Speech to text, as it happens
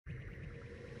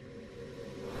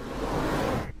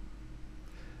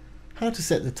How to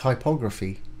set the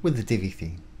typography with the Divi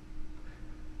theme.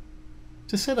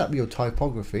 To set up your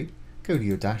typography, go to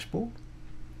your dashboard,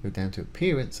 go down to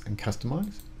Appearance and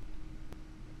Customize.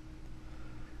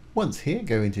 Once here,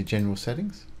 go into General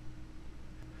Settings.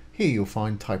 Here you'll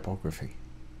find Typography.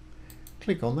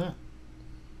 Click on that.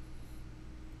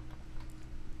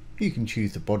 You can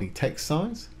choose the body text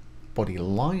size, body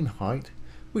line height,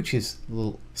 which is the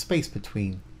little space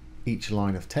between each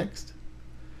line of text.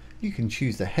 You can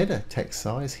choose the header text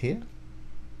size here.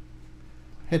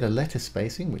 Header letter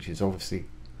spacing, which is obviously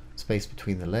space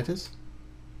between the letters.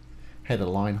 Header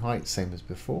line height, same as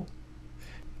before.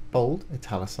 Bold,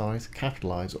 italicize,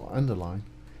 capitalize or underline.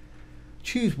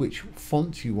 Choose which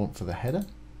fonts you want for the header.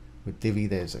 With Divi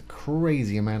there's a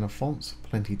crazy amount of fonts,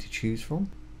 plenty to choose from.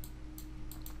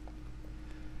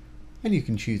 And you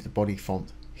can choose the body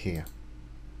font here.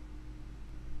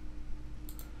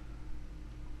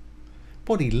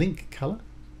 Body link color.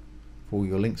 For all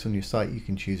your links on your site you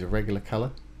can choose a regular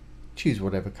color. Choose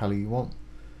whatever color you want.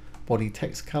 Body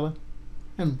text color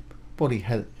and body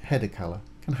header color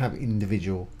can have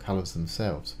individual colors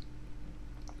themselves.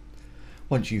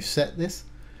 Once you've set this,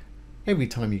 every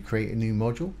time you create a new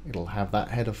module it'll have that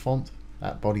header font,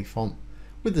 that body font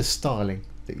with the styling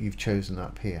that you've chosen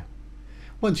up here.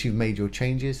 Once you've made your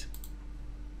changes,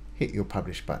 hit your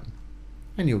publish button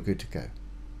and you're good to go.